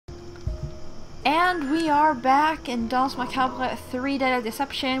And we are back in Danse Macabre 3 Deadly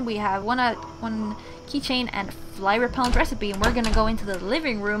Deception. We have one keychain and fly repellent recipe, and we're gonna go into the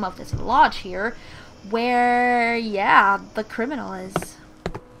living room of this lodge here, where, yeah, the criminal is.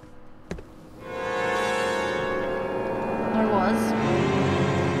 There was.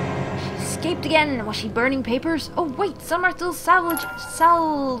 She escaped again. Was she burning papers? Oh wait, some are still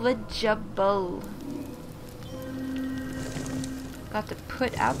salvageable. Got to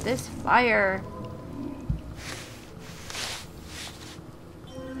put out this fire.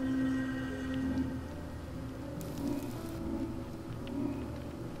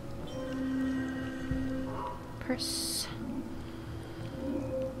 Purse.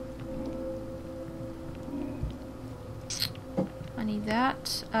 I need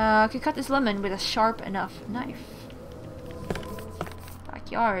that. I could cut this lemon with a sharp enough knife.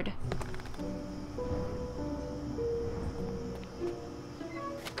 Backyard.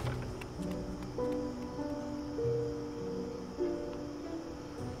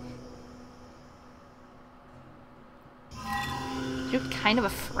 You look kind of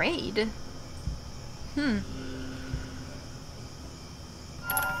afraid.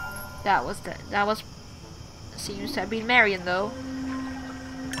 That was seems to have been Marion though.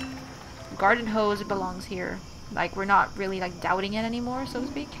 Garden hose belongs here. Like, we're not really like doubting it anymore, so to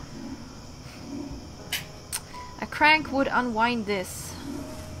speak. A crank would unwind this.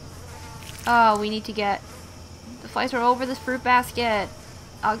 Oh, we need to get... The flies are over this fruit basket.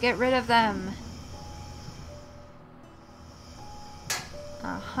 I'll get rid of them.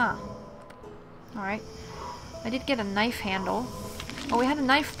 Uh-huh. Alright. I did get a knife handle. Oh, we had a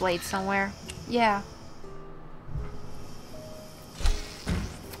knife blade somewhere. Yeah.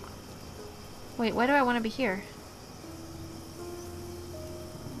 Wait, why do I want to be here?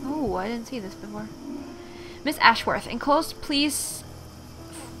 Oh, I didn't see this before. Miss Ashworth, enclosed, please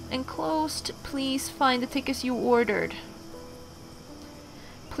find the tickets you ordered.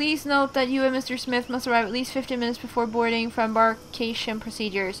 Please note that you and Mr. Smith must arrive at least 15 minutes before boarding for embarkation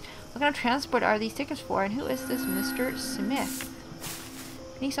procedures. What kind of transport are these tickets for, and who is this Mr. Smith?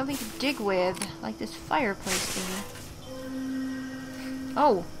 I need something to dig with, like this fireplace thingy.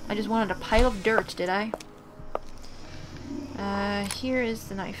 Oh, I just wanted a pile of dirt, did I? Here is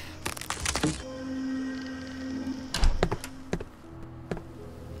the knife.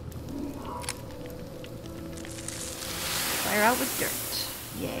 Fire out with dirt.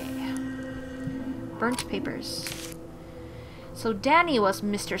 Yeah. Burnt papers. So Danny was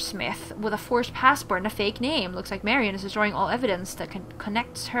Mr. Smith with a forged passport and a fake name. Looks like Marion is destroying all evidence that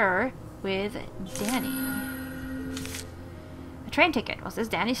connects her with Danny. A train ticket. Was this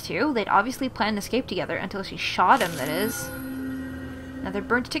Danny's too? They'd obviously planned an escape together until she shot him, that is. Another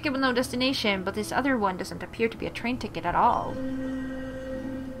burnt ticket with no destination, but this other one doesn't appear to be a train ticket at all.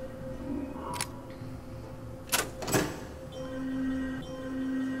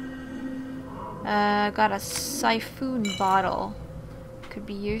 Got a siphon bottle. Could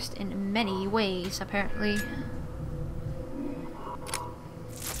be used in many ways, apparently.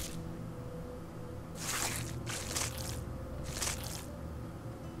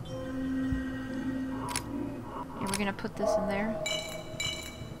 And we're gonna put this in there.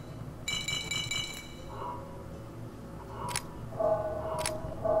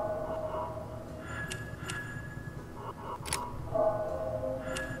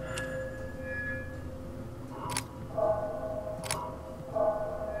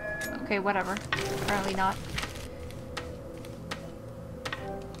 Okay, whatever. Apparently not.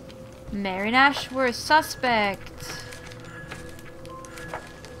 Marion Ashworth, suspect.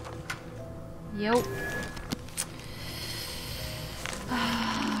 Yup.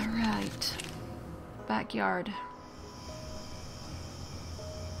 Right. Backyard.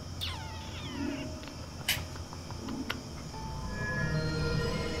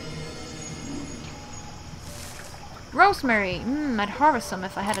 Rosemary! I'd harvest some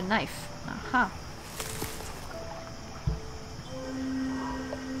if I had a knife. Aha.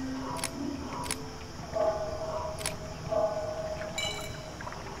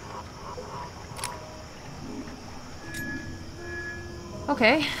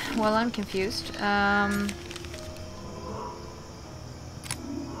 Okay, well, I'm confused. I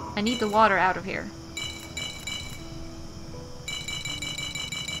need the water out of here.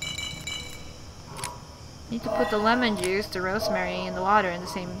 Need to put the lemon juice, the rosemary, and the water in the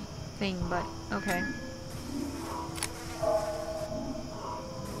same thing, but okay.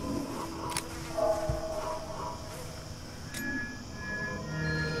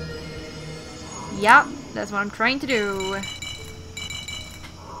 Yep, that's what I'm trying to do.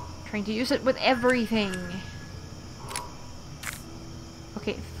 Trying to use it with everything.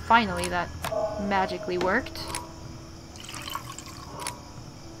 Okay, finally that magically worked.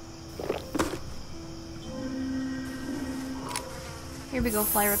 Here we go,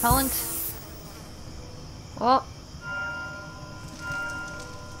 fly repellent. Oh.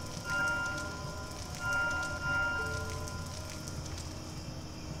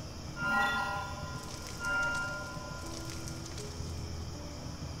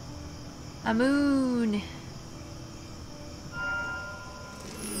 A moon.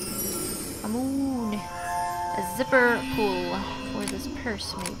 A moon. A zipper pull for this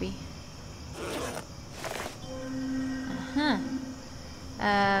purse, maybe.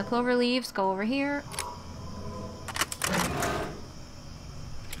 Clover leaves, go over here.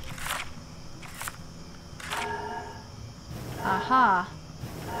 Aha.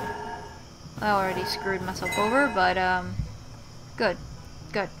 I already screwed myself over, but, good.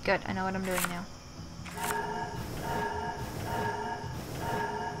 Good, good. I know what I'm doing now.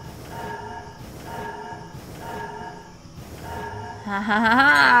 Ha ha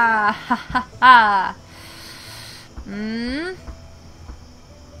ha ha ha ha.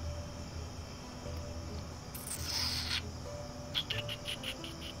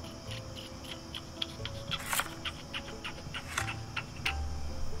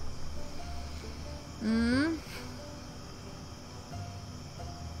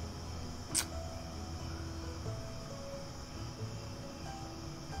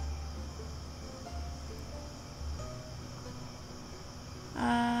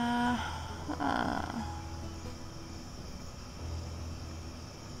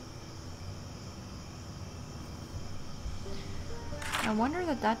 I wonder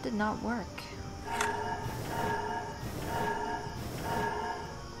that did not work.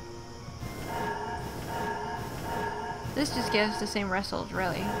 This just gives the same result,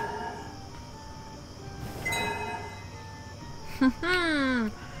 really.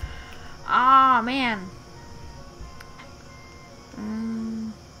 Ah, man.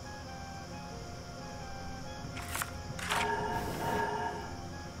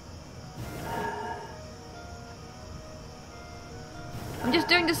 I'm just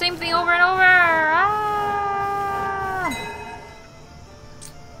doing the same thing over and over! Ah!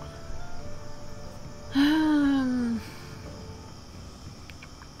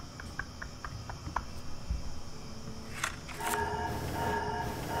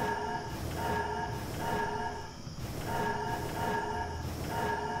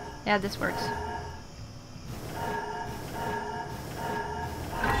 Yeah, this works.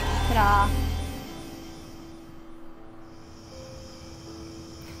 Ta-da!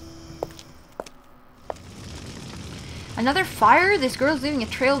 Another fire? This girl's leaving a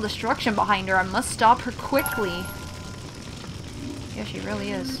trail of destruction behind her. I must stop her quickly. Yeah, she really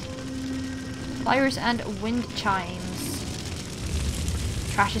is. Flyers and wind chimes.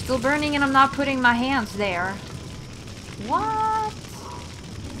 Trash is still burning and I'm not putting my hands there. What?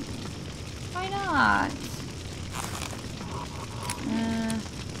 Why not?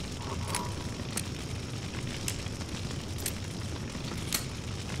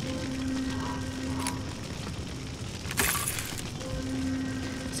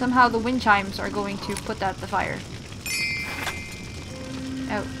 Somehow the wind chimes are going to put out the fire.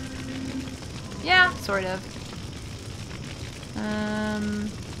 Oh. Yeah, sort of.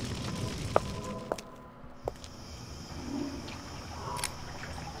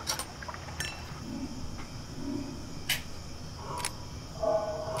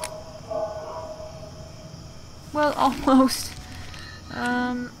 Well, almost.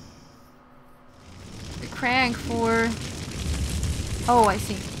 The crank for... Oh, I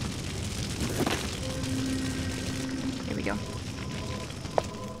see. Here we go.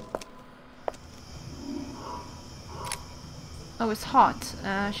 Oh, it's hot.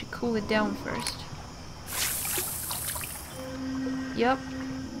 I should cool it down first. Yep.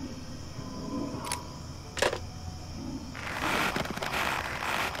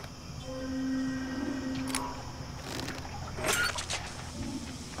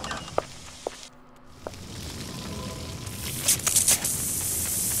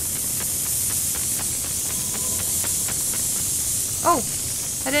 Oh!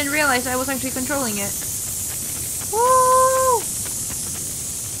 I didn't realize I was actually controlling it. Woo!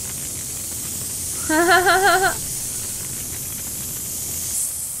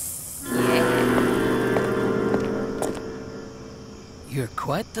 You're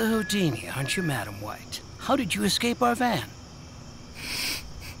quite the Houdini, aren't you, Madam White? How did you escape our van?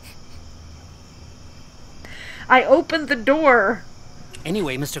 I opened the door!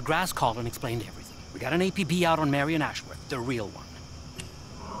 Anyway, Mr. Grass called and explained everything. We got an APB out on Marion Ashworth, the real one.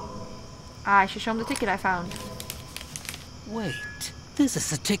 I should show him the ticket I found. Wait, This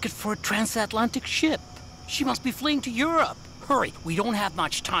is a ticket for a transatlantic ship. She must be fleeing to Europe. Hurry, we don't have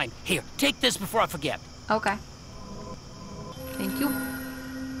much time. Here, take this before I forget. Okay. Thank you.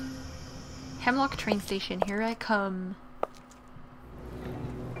 Hemlock train station, here I come.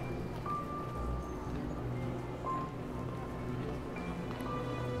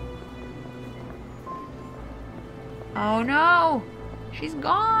 Oh no! She's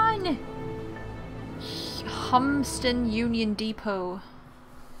gone! Humston Union Depot.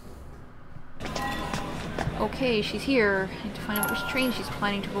 Okay, she's here. I need to find out which train she's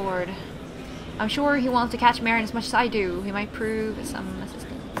planning to board. I'm sure he wants to catch Marion as much as I do. He might prove some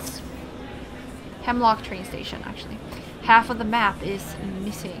assistance. Hemlock train station, actually. Half of the map is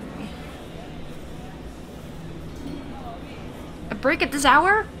missing. A break at this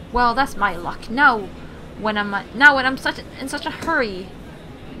hour? Well, that's my luck. Now when I'm in such a hurry.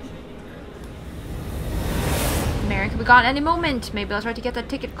 Marion could be gone any moment. Maybe I'll try to get that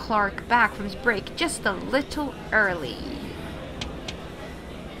ticket clerk back from his break just a little early.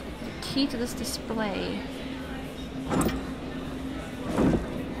 The key to this display.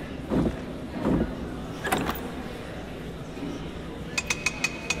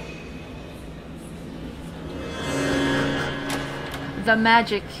 The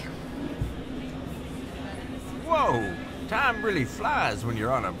magic. Whoa! Time really flies when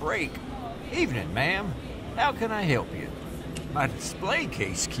you're on a break. Evening, ma'am. How can I help you? My display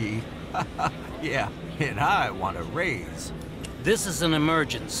case key? Yeah, and I want a raise. This is an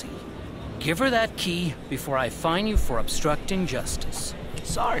emergency. Give her that key before I fine you for obstructing justice.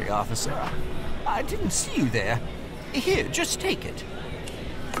 Sorry, officer. I didn't see you there. Here, just take it.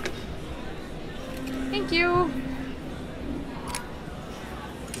 Thank you.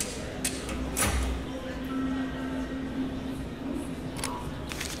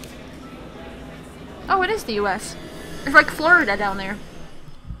 Oh, it is the US. It's like Florida down there.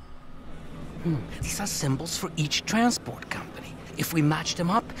 These are symbols for each transport company. If we match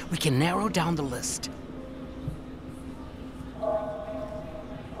them up, we can narrow down the list.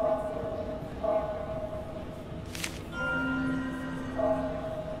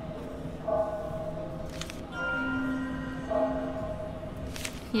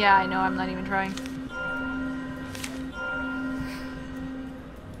 Yeah, I know, I'm not even trying.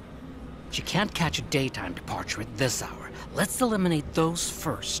 You can't catch a daytime departure at this hour. Let's eliminate those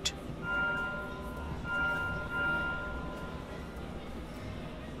first.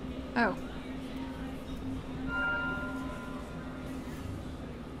 Oh.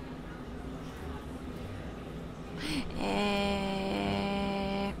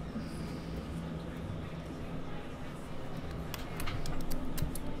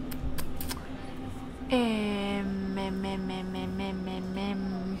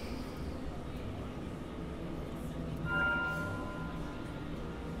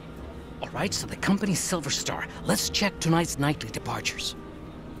 Alright, so the company's Silver Star. Let's check tonight's nightly departures.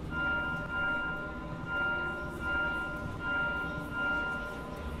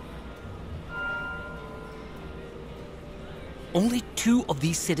 Only 2 of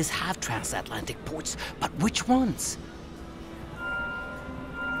these cities have transatlantic ports, but which ones?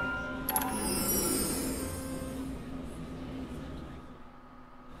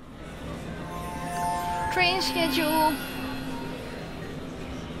 Train schedule.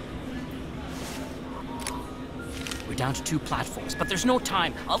 We're down to 2 platforms, but there's no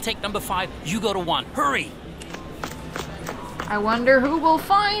time. I'll take number 5, you go to 1. Hurry! I wonder who will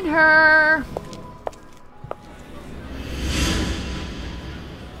find her.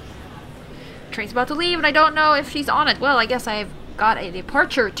 Train's about to leave and I don't know if she's on it. Well, I guess I've got a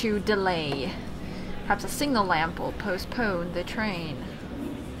departure to delay. Perhaps a signal lamp will postpone the train.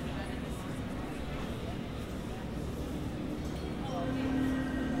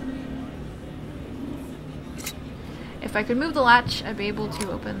 If I could move the latch, I'd be able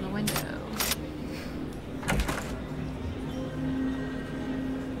to open the window.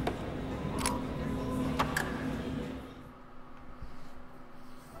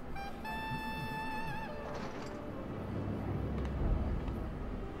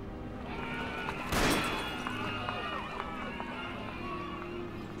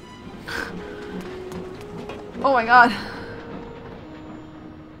 Oh my god.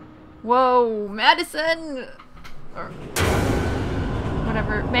 Whoa, Madison! Or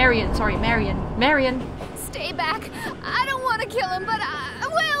whatever. Marion, sorry, Marion. Marion! Stay back. I don't want to kill him, but I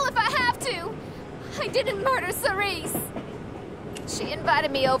will if I have to. I didn't murder Cerise. She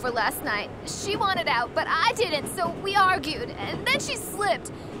invited me over last night. She wanted out, but I didn't, so we argued, and then she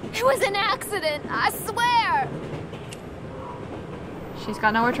slipped. It was an accident, I swear! She's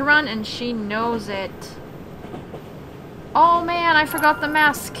got nowhere to run, and she knows it. Oh man, I forgot the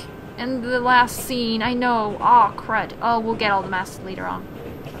mask in the last scene. I know. Oh, crud. Oh, we'll get all the masks later on.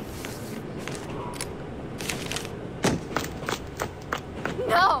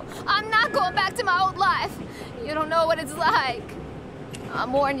 No, I'm not going back to my old life. You don't know what it's like.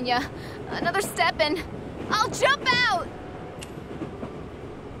 I'm warning you. Another step and I'll jump out.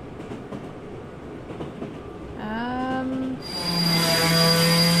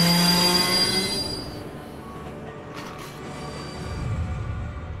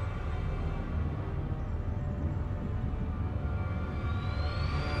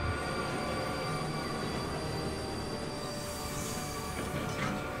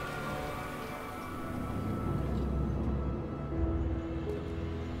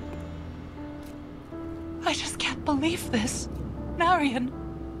 I just can't believe this. Marion,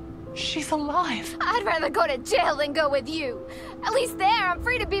 she's alive. I'd rather go to jail than go with you. At least there, I'm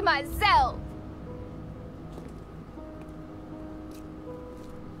free to be myself.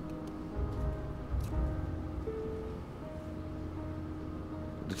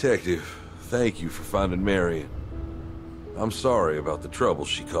 Detective, thank you for finding Marion. I'm sorry about the trouble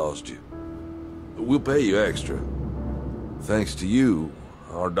she caused you. But we'll pay you extra. Thanks to you,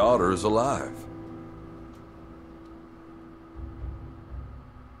 our daughter is alive.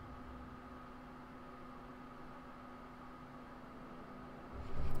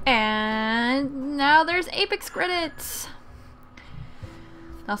 And now there's Ep6 credits.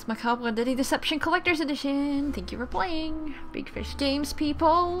 Danse Macabre Deadly Deception Collector's Edition. Thank you for playing. Big Fish Games,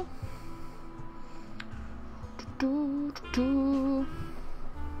 people.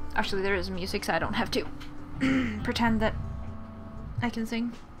 Actually, there is music, so I don't have to pretend that I can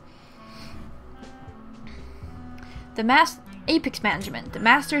sing. The Ep6 Management. The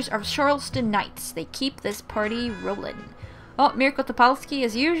Masters of Charleston Knights. They keep this party rolling. Oh, Mirko Topolsky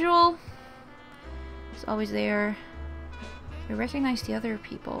as usual. He's always there. We recognize the other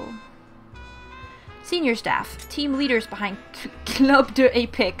people. Senior staff, team leaders behind Club de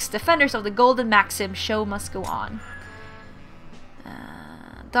Ep6, defenders of the Golden Maxim, show must go on.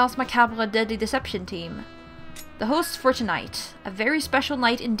 Danse Macabre Deadly Deception team. The hosts for tonight. A very special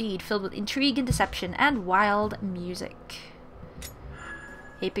night indeed, filled with intrigue and deception and wild music.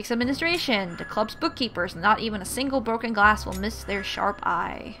 Ep6 administration. The club's bookkeepers. Not even a single broken glass will miss their sharp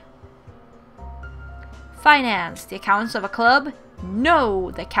eye. Finance. The accountants of a club?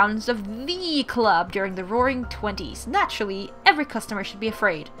 No! The accountants of the club during the Roaring Twenties. Naturally, every customer should be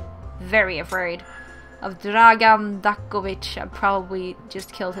afraid. Very afraid. Of Dragan Dakovic. I probably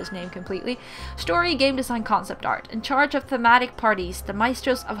just killed his name completely. Story, game design, concept art. In charge of thematic parties. The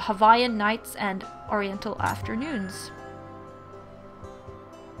maestros of Hawaiian nights and Oriental afternoons.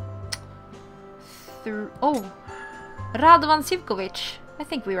 Oh, Radovan Sivkovic. I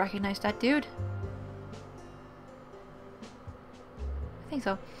think we recognize that dude. I think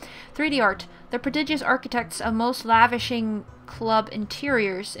so. 3D art. The prodigious architects of most lavishing club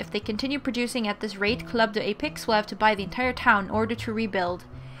interiors. If they continue producing at this rate, Club de Ep6 will have to buy the entire town in order to rebuild.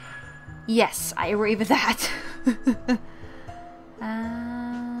 Yes, I agree with that.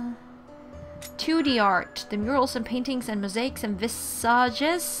 2D art. The murals and paintings and mosaics and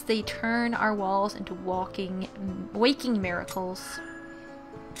visages, they turn our walls into waking miracles.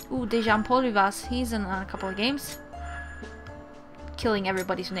 Ooh, Dejan Polivas, he's in a couple of games. Killing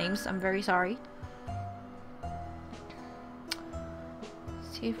everybody's names, I'm very sorry.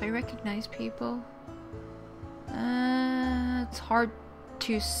 See if I recognize people. It's hard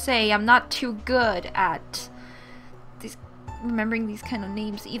to say. I'm not too good at remembering these kind of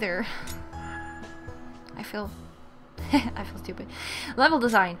names either. I feel stupid. Level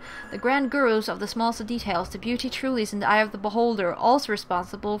design. The grand gurus of the smallest of details. The beauty truly is in the eye of the beholder. Also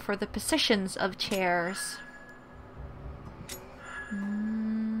responsible for the positions of chairs.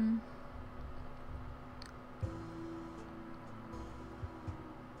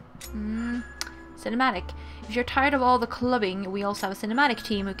 Cinematic. If you're tired of all the clubbing, we also have a cinematic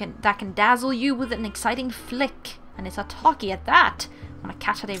team that can dazzle you with an exciting flick. And it's a talkie at that. Want to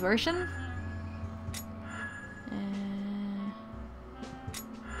catch a diversion?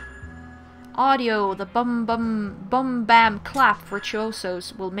 Audio, the bum bam clap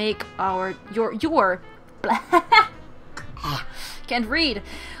virtuosos will make your can't read.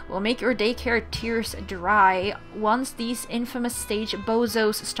 Will make your daycare tears dry. Once these infamous stage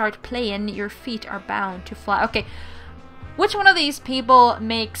bozos start playing, your feet are bound to fly. Okay, which one of these people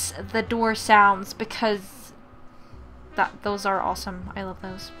makes the door sounds? Because those are awesome. I love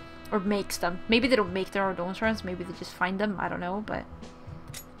those. Or makes them. Maybe they don't make their own sounds. Maybe they just find them. I don't know, but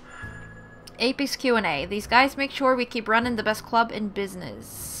Ep6 Q&A. These guys make sure we keep running the best club in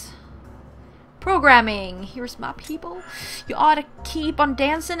business. Programming. Here's my people. You ought to keep on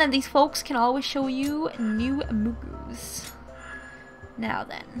dancing and these folks can always show you new moves. Now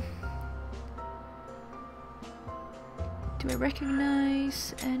then. Do I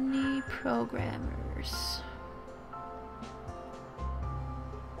recognize any programmers?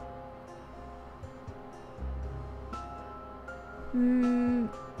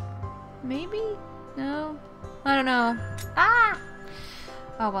 Maybe? No? I don't know. Ah!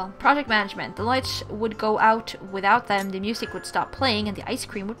 Oh well. Project management. The lights would go out without them, the music would stop playing, and the ice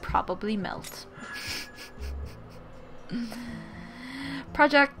cream would probably melt.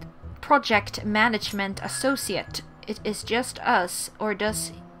 Project management associate. Is it just us, or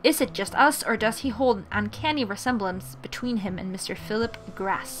does he hold an uncanny resemblance between him and Mr. Philip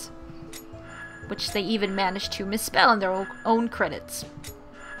Grass? Which they even managed to misspell in their own credits.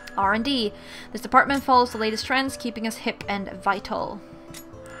 R&D. This department follows the latest trends, keeping us hip and vital.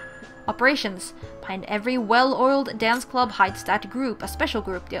 Operations. Behind every well-oiled dance club hides that group, a special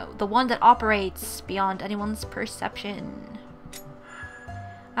group, the one that operates beyond anyone's perception.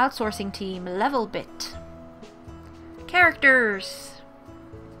 Outsourcing team, level bit. Characters.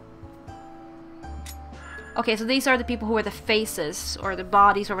 Okay, so these are the people who are the faces, or the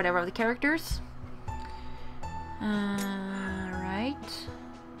bodies, or whatever, of the characters. Right.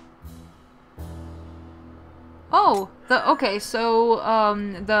 Oh, okay, so,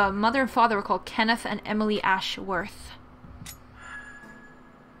 the mother and father were called Kenneth and Emily Ashworth.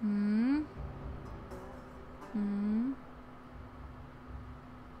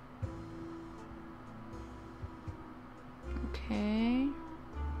 Okay.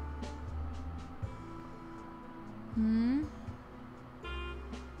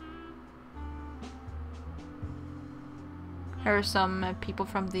 Here are some people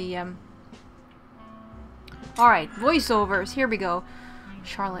from the, Alright, voiceovers, here we go.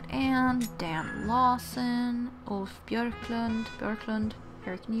 Charlotte Ann, Dan Lawson, Ulf Björklund,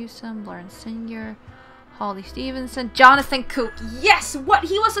 Eric Newsom, Lauren Singer, Holly Stevenson, Jonathan Cook. Yes! What?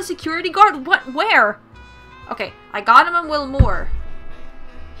 He was a security guard? What? Where? Okay, I got him in Will Moore.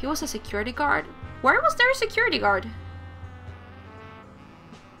 He was a security guard? Where was there a security guard?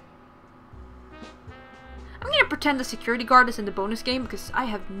 I'm gonna pretend the security guard is in the bonus game because I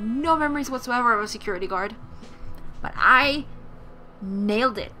have no memories whatsoever of a security guard. But I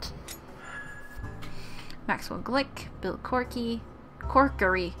nailed it. Maxwell Glick, Bill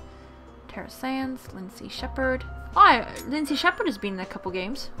Corkery, Tara Sands, Lindsay Shepard. Oh, Lindsay Shepard has been in a couple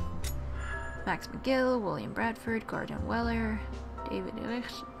games. Max McGill, William Bradford, Gordon Weller, David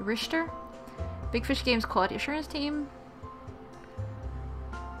Richter. Big Fish Games Quality Assurance Team.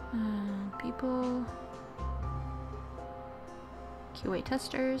 People. QA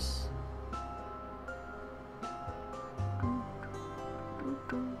testers.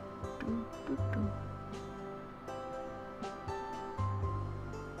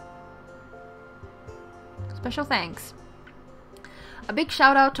 Special thanks. A big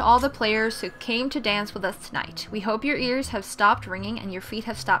shout out to all the players who came to dance with us tonight. We hope your ears have stopped ringing and your feet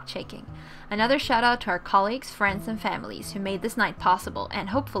have stopped shaking. Another shout out to our colleagues, friends, and families who made this night possible, and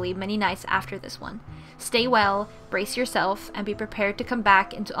hopefully many nights after this one. Stay well, brace yourself, and be prepared to come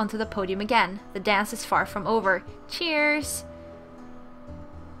back onto the podium again. The dance is far from over. Cheers!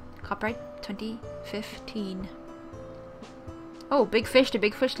 Copyright 2015. Oh, Big Fish, the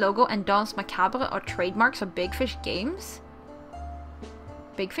Big Fish logo, and Danse Macabre are trademarks of Big Fish Games?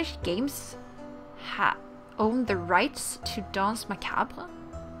 Big Fish Games own the rights to Danse Macabre?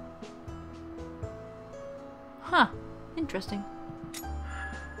 Huh. Interesting.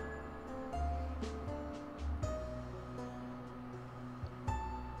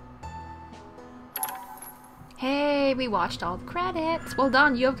 Hey, we watched all the credits. Well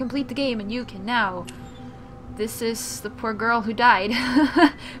done, you have completed the game and you can now... This is the poor girl who died.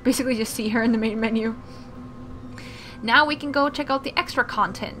 Basically just see her in the main menu. Now we can go check out the extra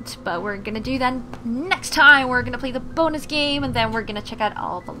content, but we're gonna do that next time. We're gonna play the bonus game, and then we're gonna check out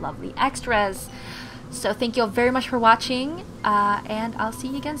all the lovely extras. So thank you all very much for watching, and I'll see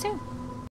you again soon.